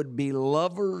men would be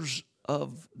lovers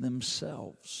of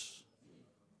themselves.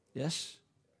 Yes?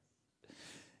 It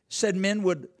said men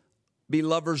would be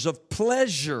lovers of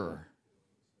pleasure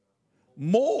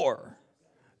more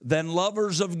than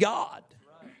lovers of God.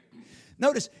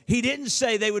 Notice, he didn't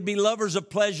say they would be lovers of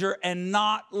pleasure and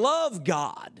not love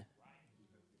God.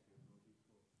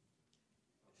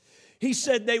 He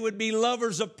said they would be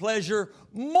lovers of pleasure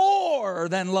more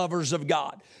than lovers of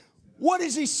God. What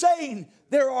is he saying?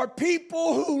 There are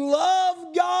people who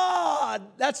love God.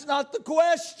 That's not the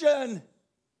question.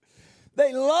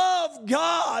 They love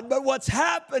God, but what's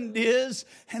happened is,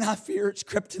 and I fear it's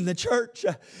crept in the church,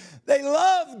 they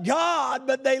love God,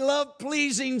 but they love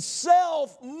pleasing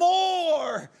self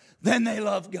more than they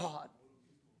love God.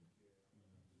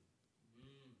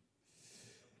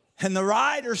 And the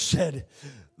writer said,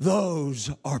 those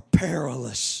are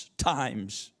perilous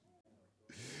times.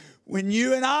 when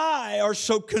you and I are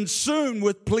so consumed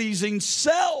with pleasing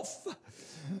self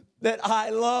that I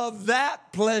love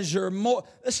that pleasure more.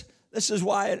 This is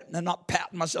why I'm not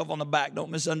patting myself on the back.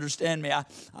 Don't misunderstand me. I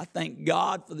thank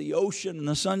God for the ocean and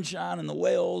the sunshine and the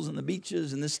whales and the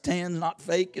beaches. And this tan's not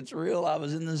fake. It's real. I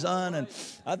was in the sun. And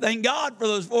I thank God for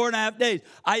those 4.5 days.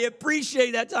 I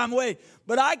appreciate that time away.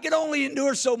 But I can only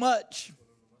endure so much.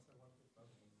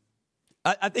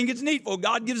 I think it's needful.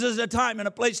 God gives us a time and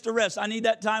a place to rest. I need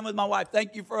that time with my wife.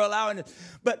 Thank you for allowing it.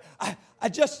 But I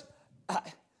was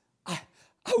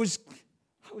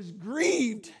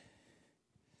grieved.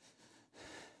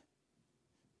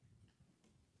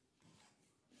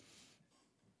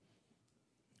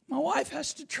 My wife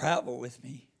has to travel with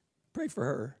me. Pray for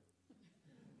her.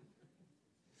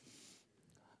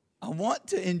 I want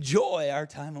to enjoy our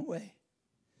time away.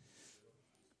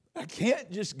 I can't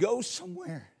just go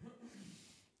somewhere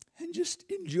and just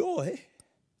enjoy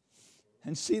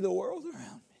and see the world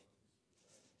around me.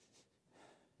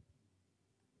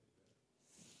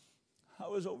 I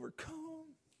was overcome.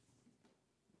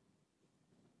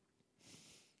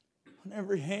 On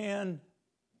every hand,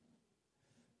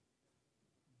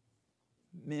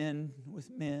 men with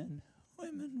men,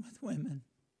 women with women.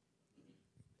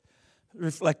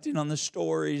 Reflecting on the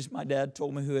stories my dad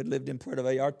told me, who had lived in Puerto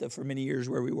Vallarta for many years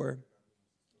where we were.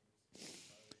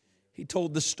 He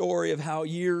told the story of how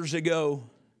years ago,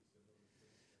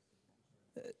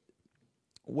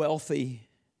 wealthy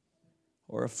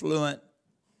or affluent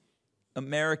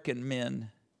American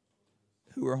men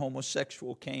who were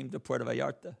homosexual came to Puerto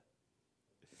Vallarta.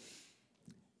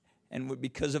 And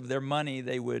because of their money,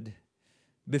 they would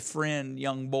befriend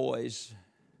young boys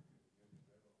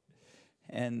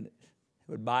and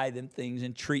would buy them things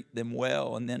and treat them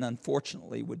well, and then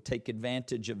unfortunately would take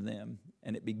advantage of them.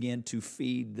 And it began to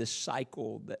feed this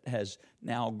cycle that has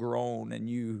now grown, and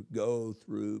you go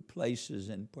through places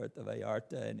in Puerto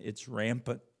Vallarta and it's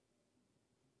rampant.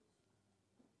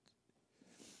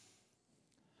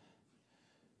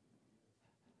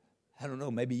 I don't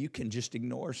know, maybe you can just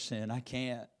ignore sin. I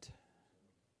can't.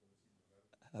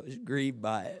 I was grieved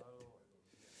by it.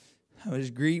 I was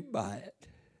grieved by it.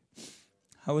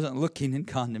 I wasn't looking in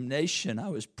condemnation. I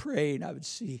was praying. I would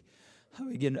see,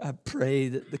 I pray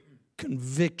that the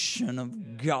conviction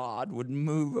of God would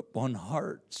move upon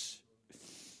hearts.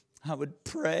 I would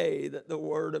pray that the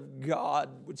word of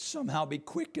God would somehow be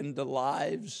quickened to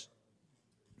lives.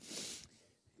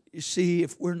 You see,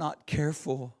 if we're not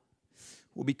careful,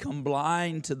 we'll become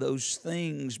blind to those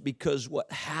things, because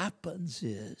what happens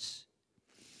is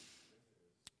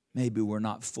maybe we're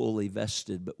not fully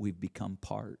vested, but we've become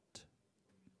part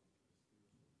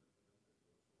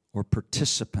or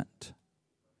participant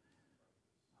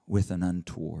with an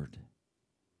untoward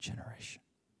generation.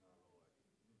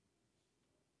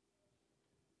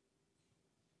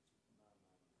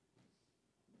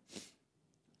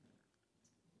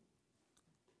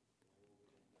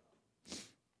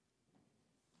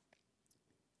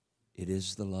 It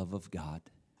is the love of God.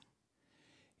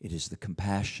 It is the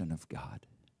compassion of God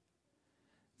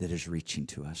that is reaching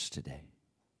to us today.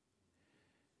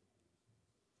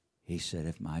 He said,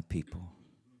 if my people,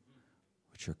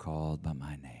 which are called by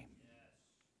my name,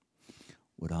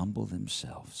 would humble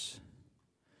themselves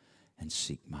and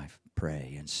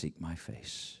pray and seek my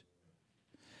face,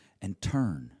 and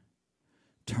turn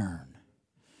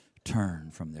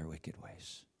from their wicked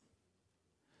ways,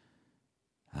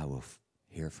 I will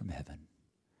hear from heaven,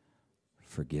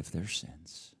 forgive their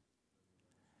sins,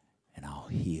 and I'll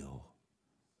heal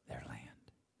their land.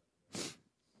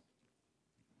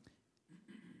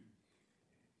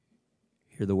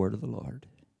 Hear the word of the Lord.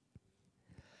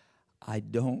 I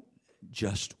don't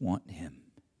just want him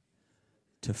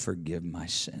to forgive my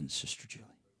sins, Sister Julie.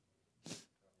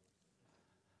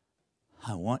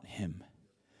 I want him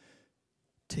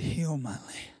to heal my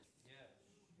land.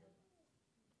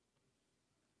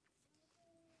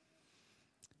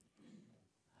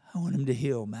 I want him to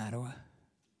heal Mattawa.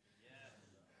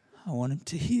 I want him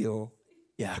to heal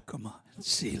Yakima and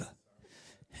Selah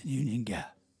and Union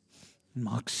Gap and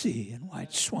Moxie and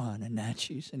White Swan and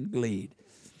Natchez and Glebe.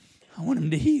 I want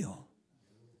him to heal.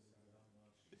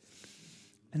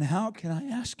 And how can I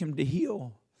ask him to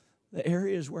heal the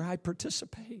areas where I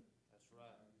participate?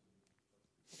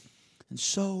 And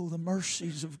so the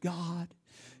mercies of God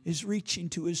is reaching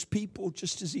to his people,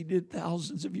 just as he did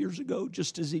thousands of years ago,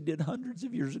 just as he did hundreds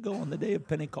of years ago on the day of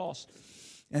Pentecost.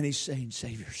 And he's saying,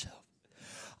 save yourself.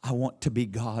 I want to be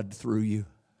God through you.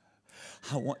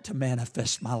 I want to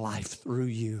manifest my life through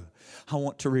you. I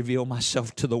want to reveal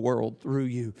myself to the world through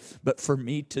you. But for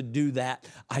me to do that,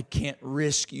 I can't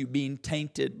risk you being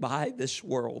tainted by this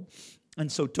world.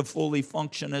 And so to fully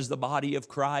function as the body of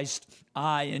Christ,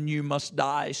 I and you must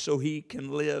die so he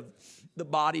can live. The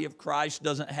body of Christ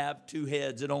doesn't have two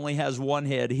heads. It only has one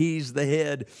head. He's the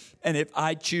head. And if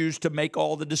I choose to make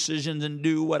all the decisions and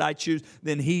do what I choose,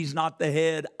 then he's not the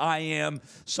head. I am.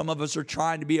 Some of us are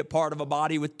trying to be a part of a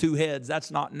body with two heads.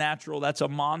 That's not natural. That's a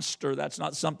monster. That's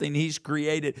not something he's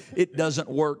created. It doesn't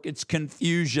work. It's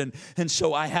confusion. And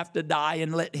so I have to die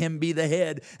and let him be the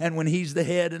head. And when he's the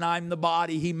head and I'm the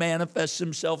body, he manifests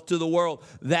himself to the world.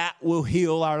 That will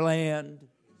heal our land.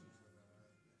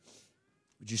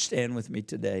 Would you stand with me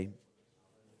today?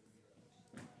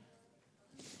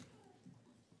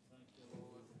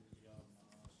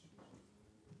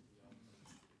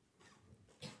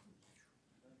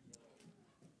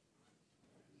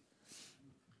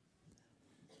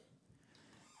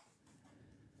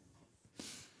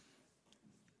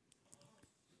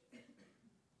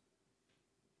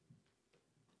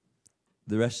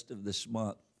 The rest of this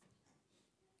month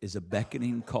is a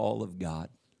beckoning call of God.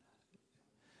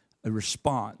 A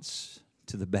response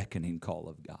to the beckoning call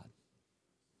of God.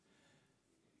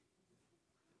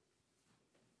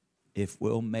 If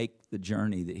we'll make the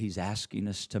journey that he's asking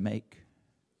us to make,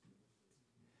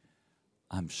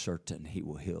 I'm certain he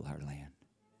will heal our land.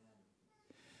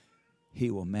 He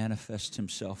will manifest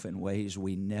himself in ways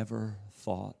we never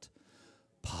thought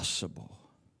possible.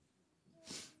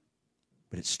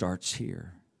 But it starts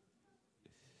here.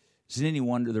 Is it any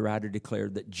wonder the writer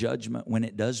declared that judgment, when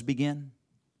it does begin,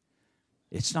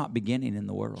 it's not beginning in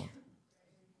the world.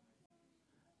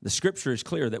 The scripture is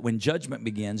clear that when judgment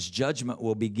begins, judgment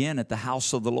will begin at the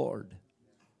house of the Lord.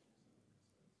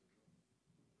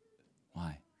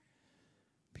 Why?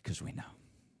 Because we know.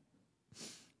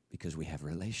 Because we have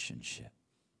relationship.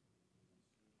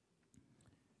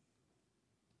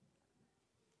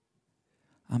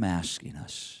 I'm asking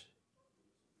us.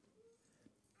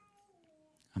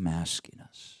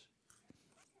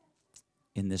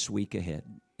 In this week ahead,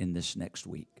 in this next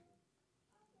week,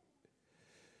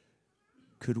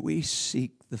 could we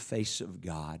seek the face of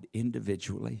God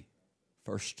individually?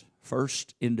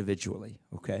 First individually,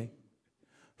 okay?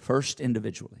 First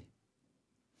individually.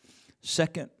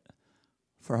 Second,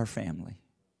 for our family.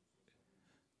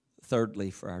 Thirdly,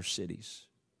 for our cities.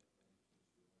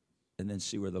 And then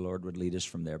see where the Lord would lead us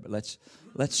from there. But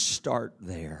let's start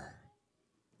there.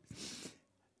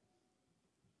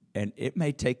 And it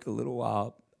may take a little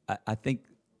while. I think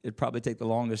it'd probably take the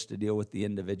longest to deal with the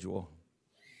individual.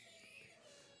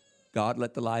 God,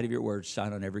 let the light of your word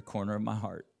shine on every corner of my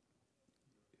heart.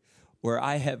 Where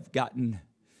I have gotten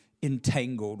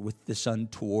entangled with this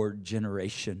untoward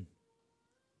generation.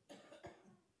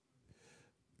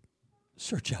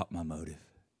 Search out my motive.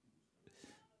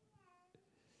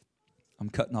 I'm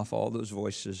cutting off all those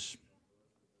voices.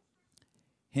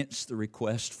 Hence the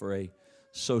request for a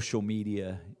social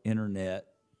media, internet,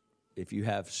 if you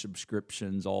have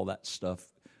subscriptions, all that stuff,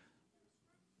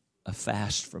 a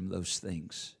fast from those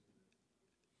things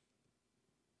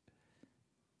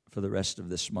for the rest of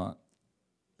this month.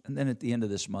 And then at the end of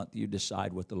this month, you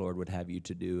decide what the Lord would have you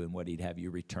to do and what he'd have you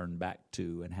return back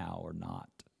to and how or not.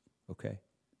 Okay?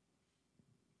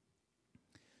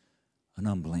 An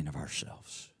humbling of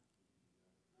ourselves.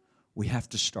 We have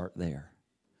to start there.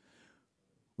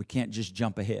 We can't just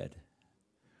jump ahead.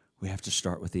 We have to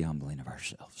start with the humbling of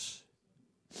ourselves.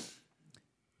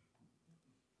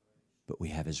 But we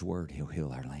have his word. He'll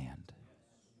heal our land.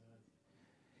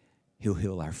 He'll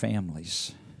heal our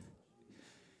families.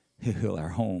 He'll heal our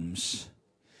homes.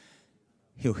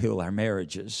 He'll heal our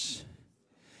marriages.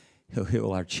 He'll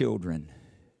heal our children.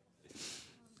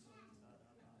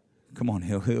 Come on,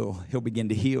 he'll begin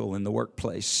to heal in the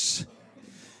workplace.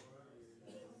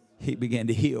 He began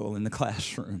to heal in the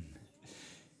classroom.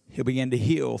 He'll begin to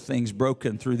heal things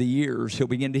broken through the years. He'll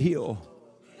begin to heal.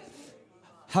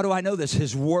 How do I know this?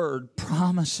 His word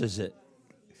promises it.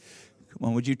 Come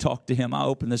on, would you talk to him? I'll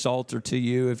open this altar to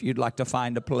you if you'd like to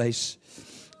find a place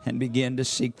and begin to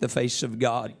seek the face of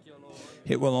God.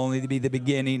 It will only be the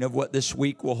beginning of what this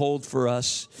week will hold for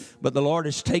us. But the Lord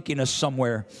is taking us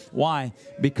somewhere. Why?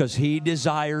 Because he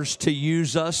desires to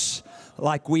use us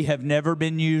like we have never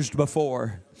been used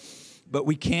before. But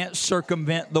we can't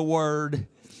circumvent the word.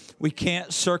 We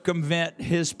can't circumvent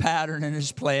his pattern and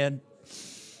his plan.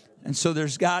 And so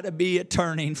there's got to be a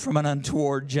turning from an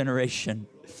untoward generation.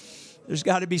 There's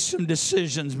got to be some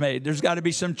decisions made. There's got to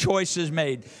be some choices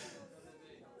made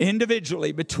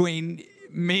individually between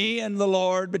me and the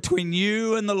Lord, between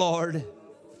you and the Lord.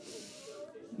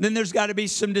 Then there's got to be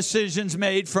some decisions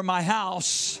made for my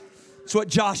house. That's what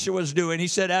Joshua was doing. He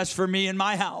said, as for me and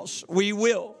my house, we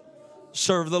will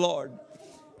serve the Lord.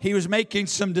 He was making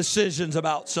some decisions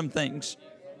about some things.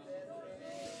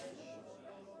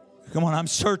 Come on, I'm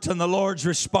certain the Lord's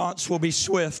response will be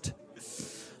swift.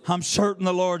 I'm certain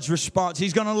the Lord's response.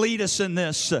 He's going to lead us in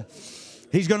this.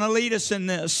 He's going to lead us in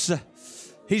this.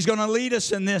 He's going to lead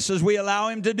us in this as we allow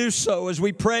Him to do so, as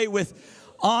we pray with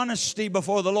honesty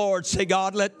before the Lord. Say,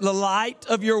 God, let the light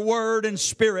of your word and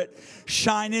spirit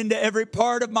shine into every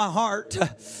part of my heart.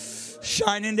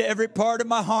 Shine into every part of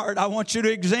my heart. I want you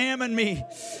to examine me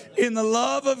in the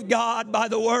love of God by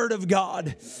the word of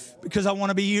God, because I want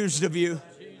to be used of you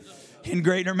in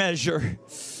greater measure.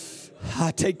 I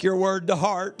take your word to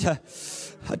heart.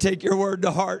 I take your word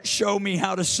to heart. Show me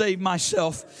how to save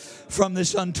myself from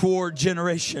this untoward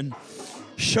generation.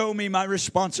 Show me my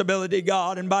responsibility,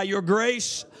 God, and by your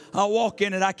grace, I'll walk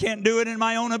in it. I can't do it in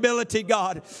my own ability,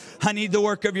 God. I need the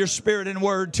work of your Spirit and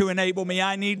word to enable me.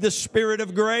 I need the Spirit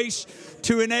of grace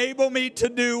to enable me to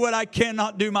do what I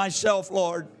cannot do myself,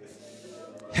 Lord.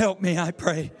 Help me, I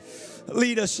pray.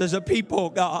 Lead us as a people,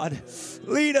 God.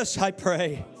 Lead us, I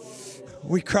pray.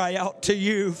 We cry out to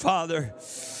you, Father.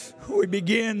 We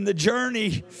begin the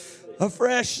journey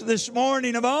afresh this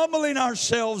morning of humbling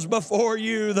ourselves before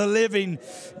you, the living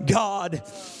God.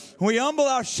 We humble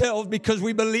ourselves because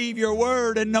we believe your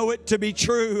word and know it to be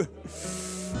true.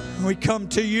 We come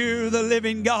to you, the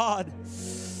living God.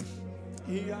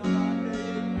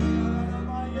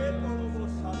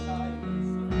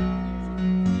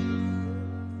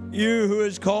 You who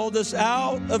has called us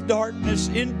out of darkness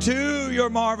into your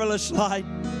marvelous light.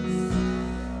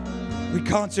 We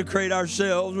consecrate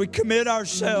ourselves. We commit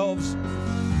ourselves.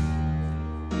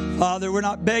 Father, we're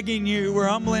not begging you. We're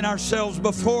humbling ourselves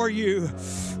before you.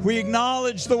 We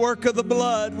acknowledge the work of the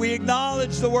blood. We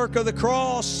acknowledge the work of the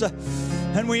cross.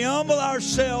 And we humble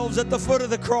ourselves at the foot of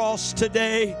the cross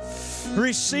today,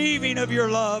 receiving of your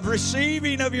love,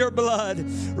 receiving of your blood,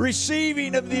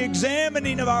 receiving of the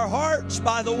examining of our hearts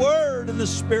by the word and the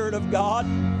Spirit of God.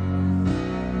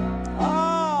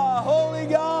 Ah, holy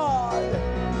God,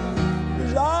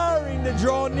 desiring to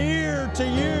draw near to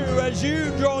you as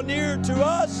you draw near to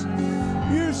us.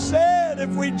 You said if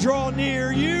we draw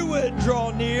near, you would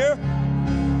draw near.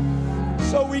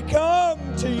 So we come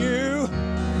to you.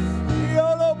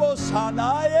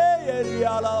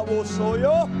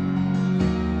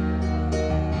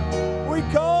 We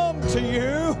come to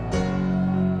you.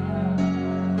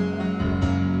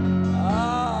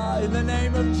 In the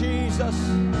name of Jesus.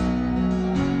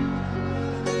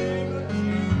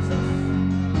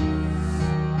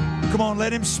 Come on,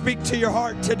 let him speak to your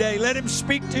heart today. Let him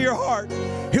speak to your heart.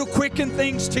 He'll quicken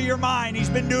things to your mind. He's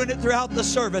been doing it throughout the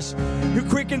service. He'll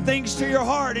quicken things to your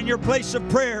heart in your place of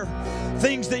prayer.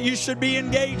 Things that you should be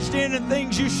engaged in and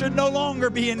things you should no longer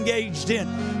be engaged in.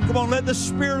 Come on, let the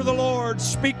Spirit of the Lord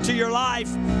speak to your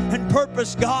life and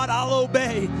purpose. God, I'll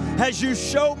obey. As you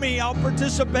show me, I'll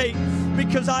participate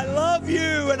because I love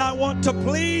you and I want to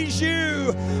please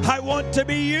you. I want to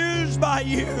be used by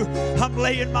you. I'm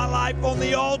laying my life on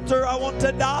the altar. I want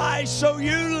to die so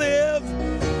you live.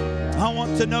 I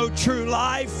want to know true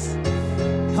life.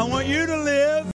 I want you to live.